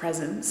place of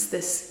presence,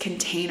 this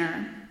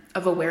container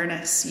of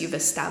awareness you've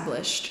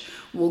established,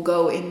 we'll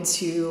go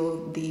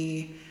into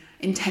the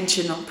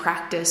intentional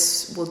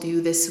practice we'll do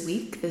this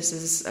week. This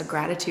is a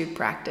gratitude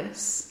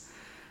practice,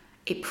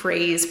 a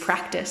praise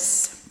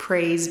practice,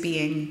 praise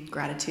being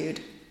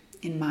gratitude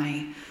in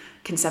my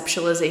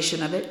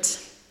conceptualization of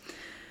it.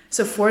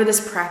 So for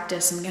this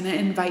practice, I'm going to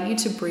invite you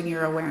to bring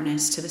your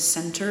awareness to the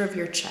center of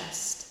your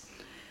chest.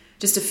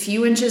 Just a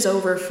few inches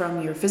over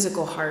from your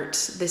physical heart.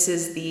 This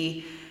is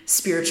the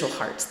spiritual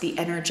heart, the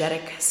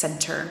energetic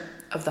center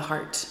of the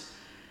heart.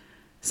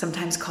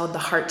 Sometimes called the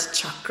heart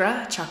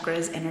chakra. Chakra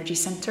is energy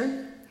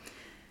center.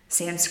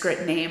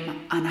 Sanskrit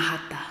name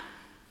Anahata.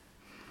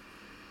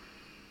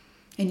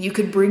 And you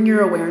could bring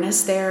your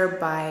awareness there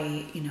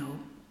by,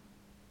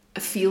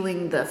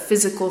 feeling the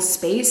physical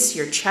space,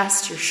 your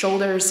chest, your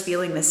shoulders,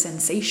 feeling the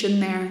sensation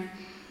there.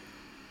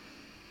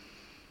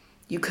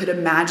 You could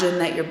imagine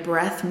that your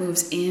breath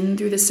moves in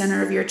through the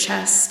center of your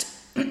chest,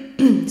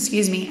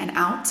 and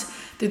out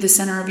through the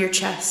center of your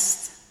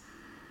chest.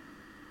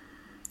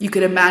 You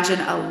could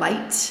imagine a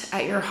light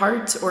at your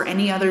heart or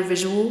any other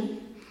visual.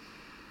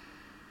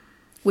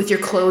 With your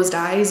closed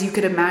eyes, you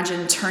could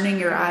imagine turning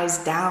your eyes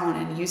down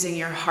and using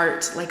your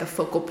heart like a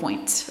focal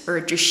point or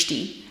a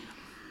drishti.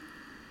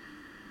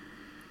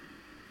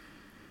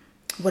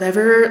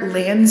 Whatever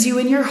lands you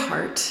in your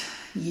heart,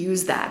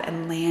 use that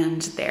and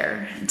land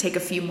there, and take a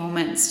few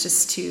moments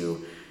just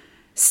to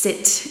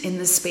sit in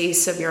the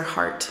space of your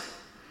heart,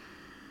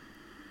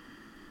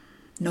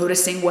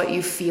 noticing what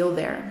you feel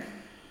there,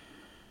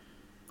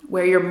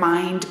 where your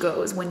mind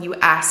goes when you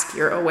ask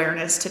your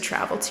awareness to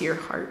travel to your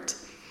heart.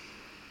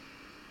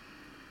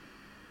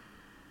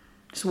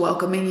 Just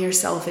welcoming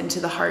yourself into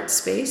the heart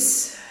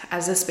space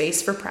as a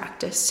space for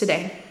practice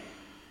today.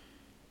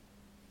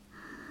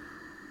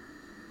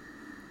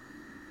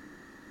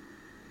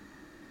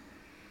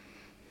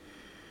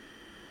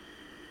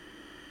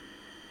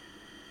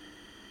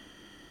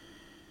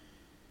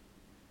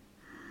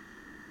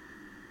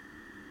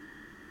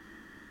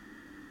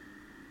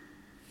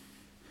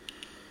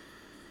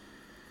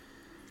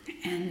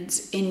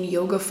 And in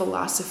yoga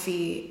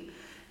philosophy,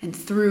 and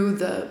through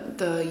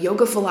the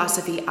yoga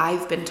philosophy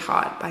I've been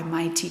taught by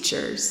my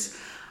teachers,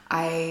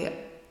 I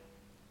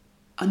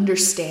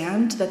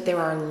understand that there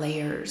are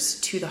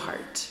layers to the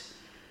heart.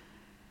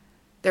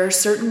 There are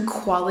certain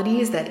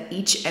qualities that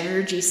each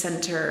energy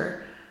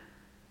center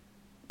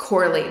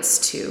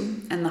correlates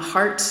to, and the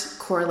heart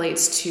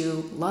correlates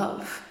to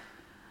love.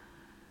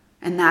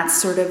 And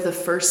that's sort of the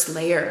first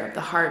layer of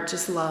the heart,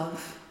 just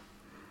love.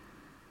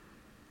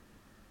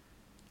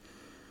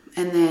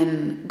 And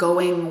then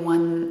going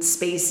one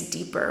space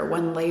deeper,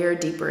 one layer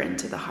deeper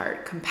into the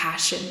heart,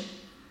 compassion.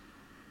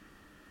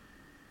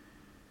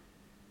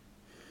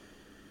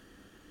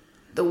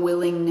 The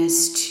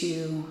willingness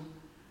to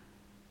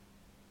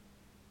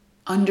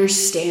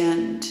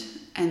understand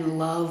and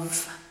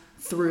love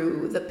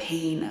through the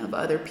pain of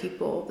other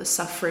people, the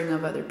suffering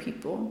of other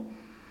people.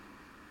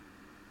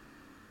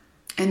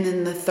 And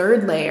then the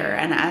third layer,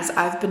 and as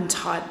I've been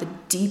taught, the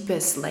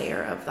deepest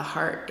layer of the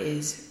heart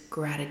is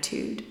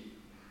gratitude.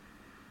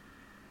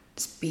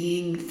 It's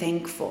being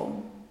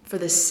thankful for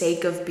the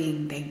sake of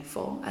being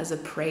thankful as a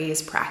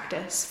praise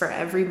practice for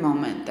every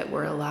moment that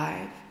we're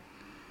alive.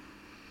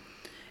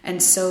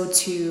 And so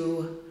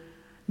to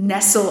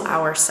nestle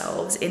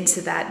ourselves into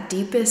that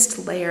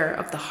deepest layer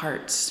of the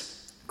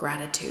heart's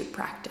gratitude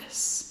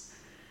practice.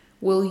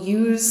 We'll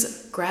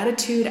use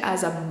gratitude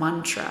as a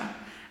mantra,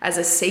 as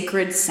a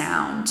sacred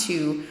sound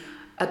to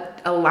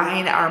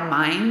align our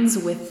minds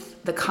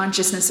with the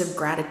consciousness of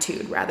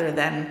gratitude rather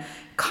than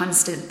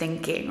constant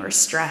thinking or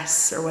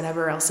stress or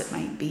whatever else it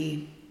might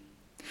be.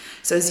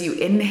 So as you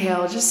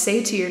inhale, just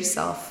say to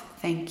yourself,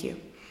 thank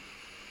you.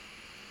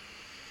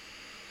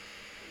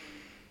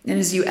 And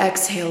as you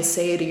exhale,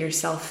 say to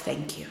yourself,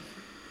 thank you.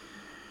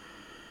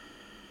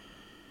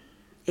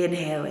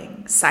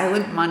 Inhaling,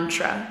 silent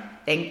mantra,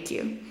 thank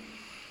you.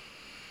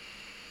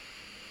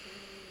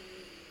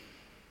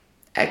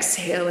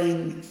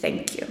 Exhaling,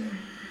 thank you.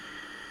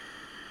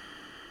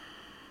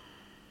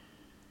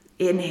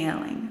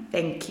 Inhaling,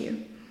 thank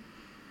you.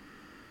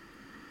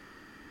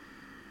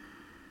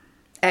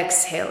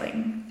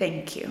 Exhaling,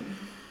 thank you.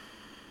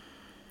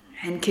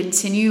 And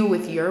continue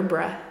with your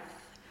breath.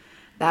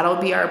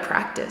 That'll be our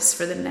practice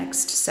for the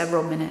next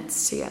several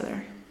minutes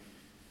together.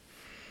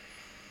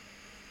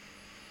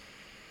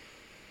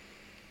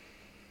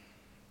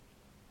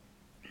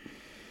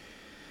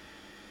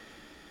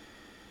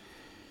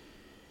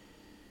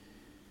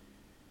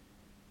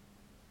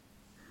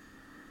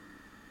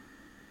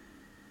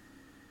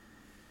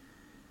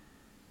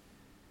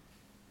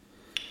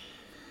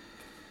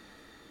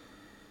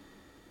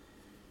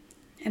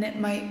 And it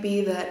might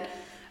be that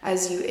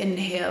as you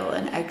inhale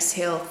and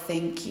exhale,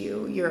 thank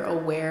you, you're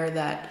aware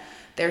that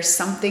there's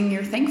something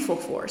you're thankful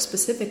for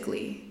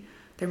specifically.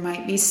 There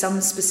might be some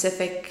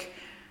specific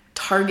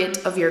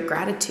target of your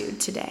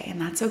gratitude today, and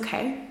that's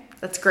okay.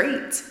 That's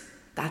great.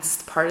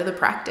 That's part of the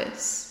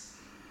practice.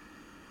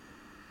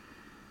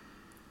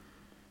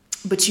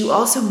 But you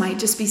also might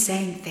just be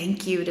saying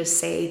thank you to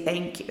say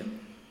thank you.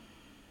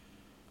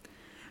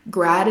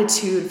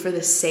 Gratitude for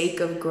the sake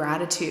of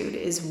gratitude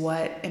is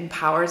what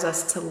empowers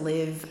us to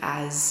live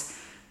as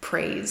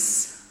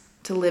praise,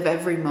 to live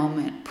every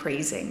moment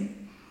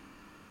praising.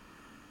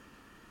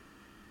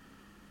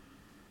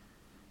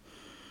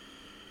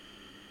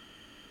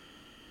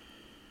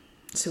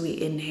 So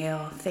we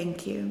inhale,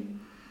 thank you.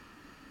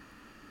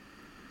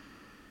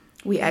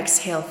 We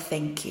exhale,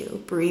 thank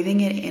you,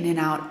 breathing it in and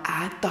out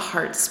at the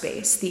heart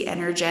space, the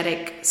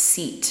energetic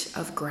seat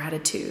of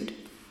gratitude.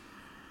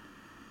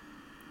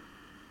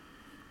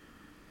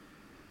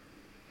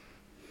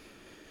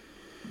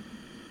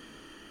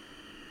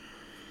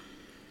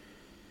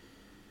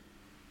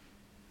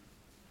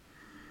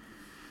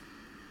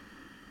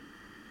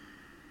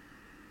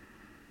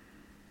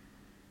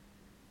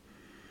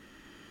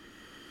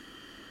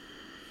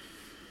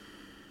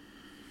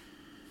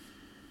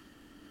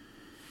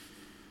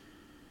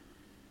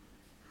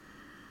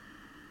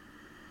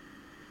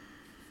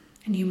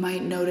 And you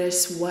might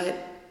notice what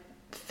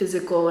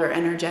physical or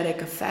energetic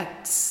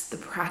effects the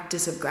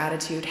practice of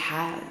gratitude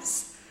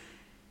has.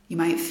 You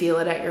might feel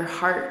it at your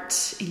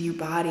heart, in your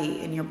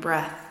body, in your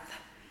breath.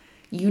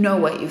 You know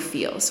what you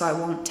feel, so I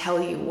won't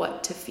tell you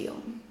what to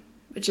feel.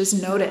 But just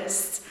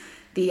notice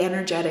the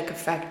energetic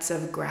effects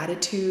of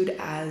gratitude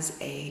as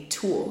a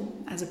tool,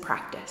 as a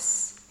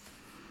practice.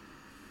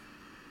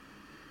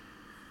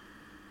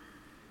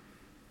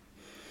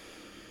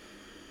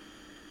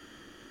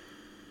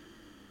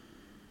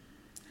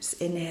 Just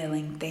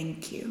inhaling,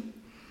 thank you.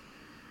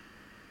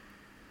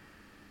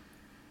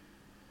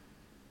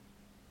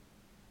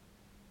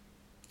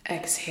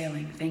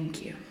 Exhaling,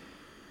 thank you.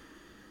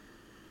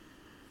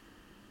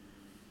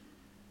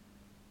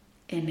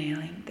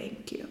 Inhaling,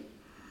 thank you.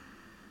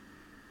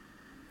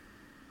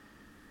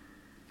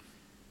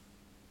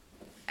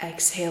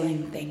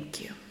 Exhaling,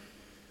 thank you.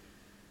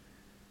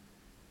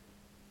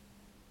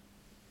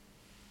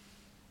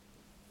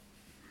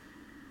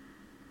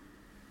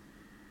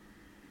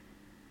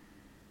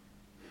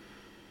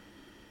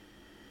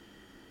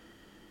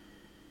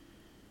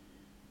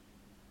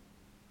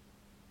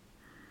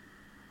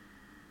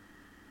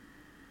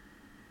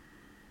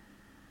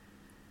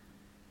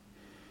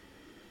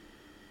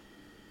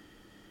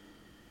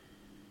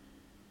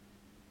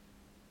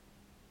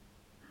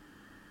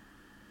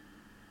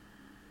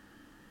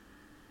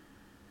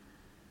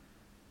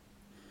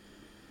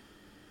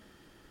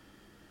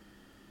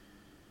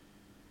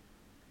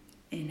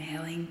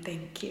 Inhaling,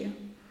 thank you.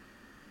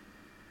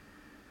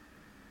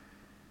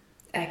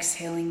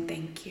 Exhaling,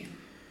 thank you.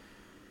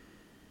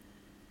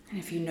 And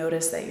if you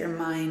notice that your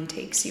mind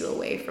takes you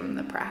away from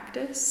the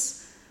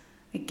practice,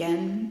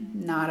 again,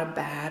 not a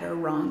bad or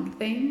wrong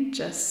thing,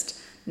 just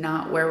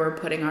not where we're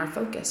putting our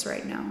focus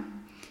right now.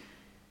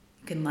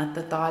 You can let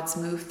the thoughts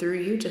move through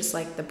you just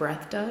like the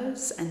breath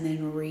does, and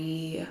then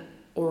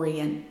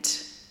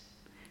reorient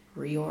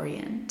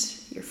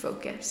your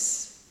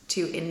focus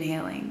to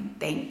inhaling,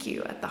 thank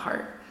you, at the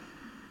heart.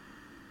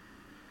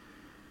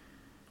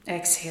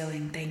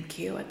 Exhaling, thank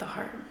you, at the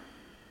heart.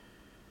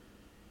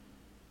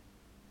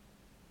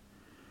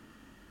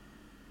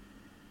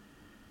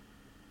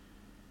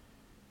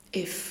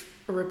 If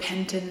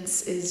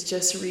repentance is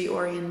just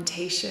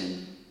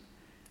reorientation,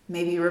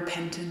 maybe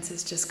repentance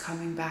is just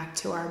coming back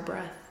to our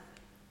breath.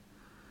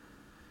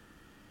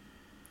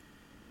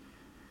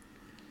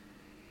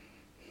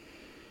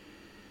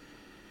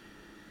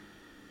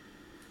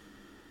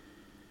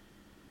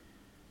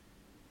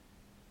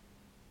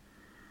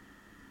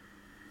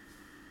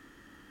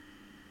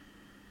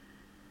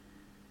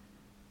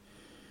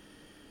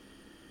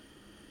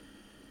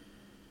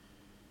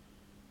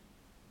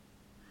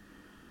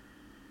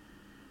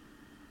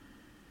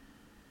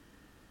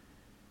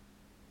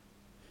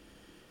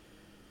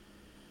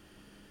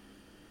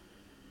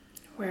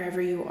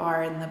 Wherever you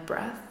are in the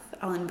breath,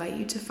 I'll invite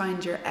you to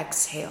find your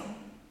exhale.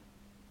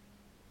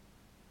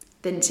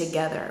 Then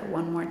together,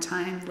 one more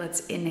time,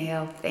 let's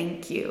inhale,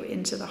 thank you,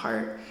 into the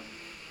heart.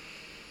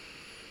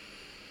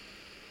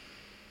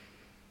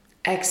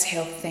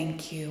 Exhale,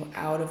 thank you,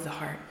 out of the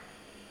heart.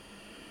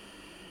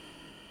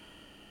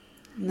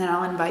 And then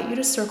I'll invite you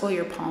to circle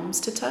your palms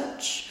to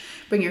touch.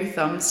 Bring your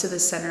thumbs to the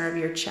center of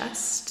your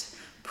chest.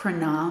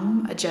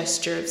 Pranam, a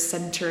gesture of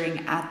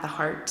centering at the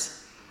heart.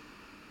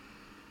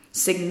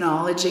 Just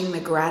acknowledging the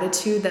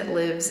gratitude that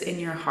lives in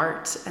your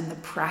heart and the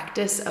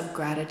practice of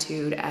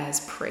gratitude as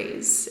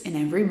praise in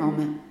every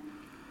moment.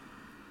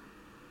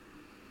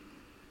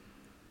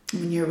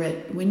 When you're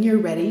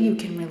ready, you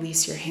can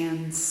release your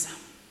hands.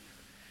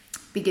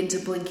 Begin to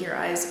blink your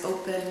eyes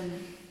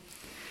open.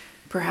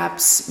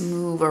 Perhaps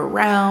move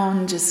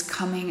around, just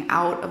coming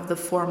out of the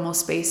formal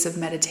space of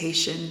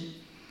meditation.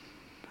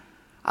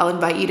 I'll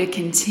invite you to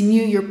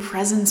continue your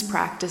presence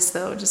practice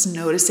though, just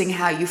noticing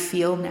how you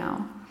feel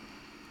now.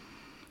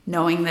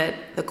 Knowing that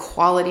the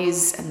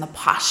qualities and the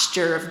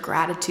posture of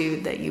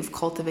gratitude that you've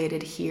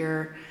cultivated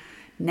here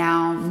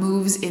now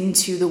moves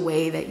into the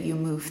way that you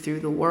move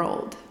through the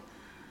world.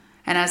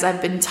 And as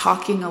I've been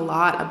talking a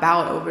lot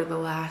about over the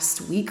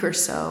last week or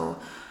so,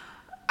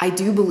 I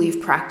do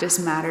believe practice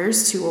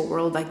matters to a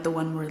world like the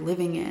one we're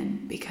living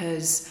in,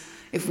 because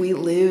if we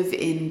live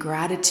in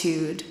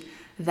gratitude,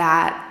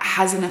 that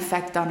has an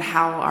effect on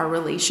how our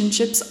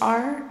relationships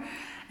are,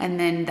 and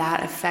then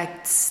that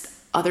affects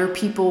other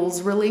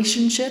people's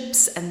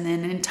relationships and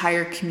then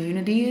entire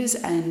communities.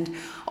 And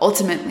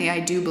ultimately,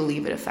 I do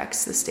believe it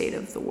affects the state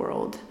of the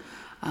world.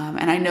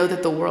 And I know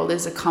that the world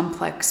is a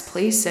complex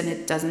place and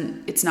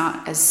it's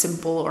not as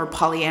simple or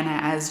Pollyanna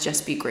as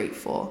just be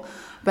grateful.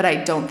 But I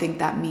don't think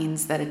that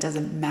means that it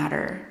doesn't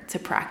matter to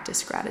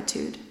practice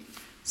gratitude.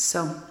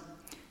 So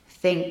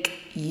thank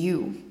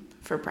you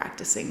for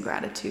practicing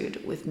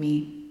gratitude with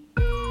me.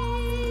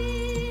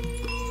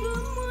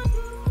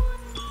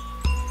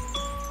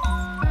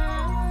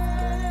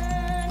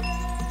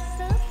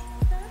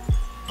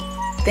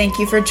 Thank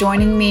you for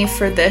joining me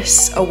for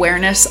this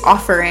awareness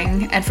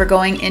offering and for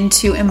going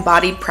into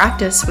embodied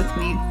practice with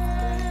me.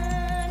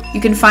 You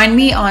can find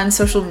me on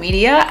social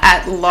media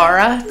at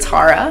Laura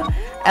Tara,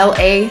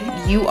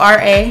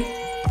 LauraTara,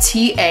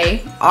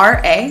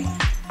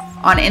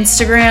 on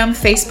Instagram,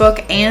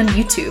 Facebook, and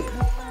YouTube.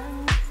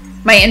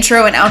 My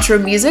intro and outro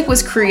music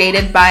was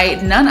created by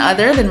none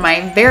other than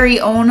my very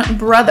own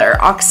brother,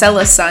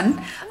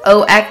 Oxelasun,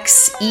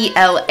 Oxelasun,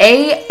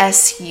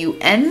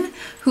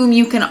 whom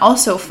you can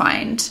also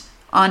find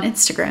on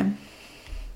Instagram.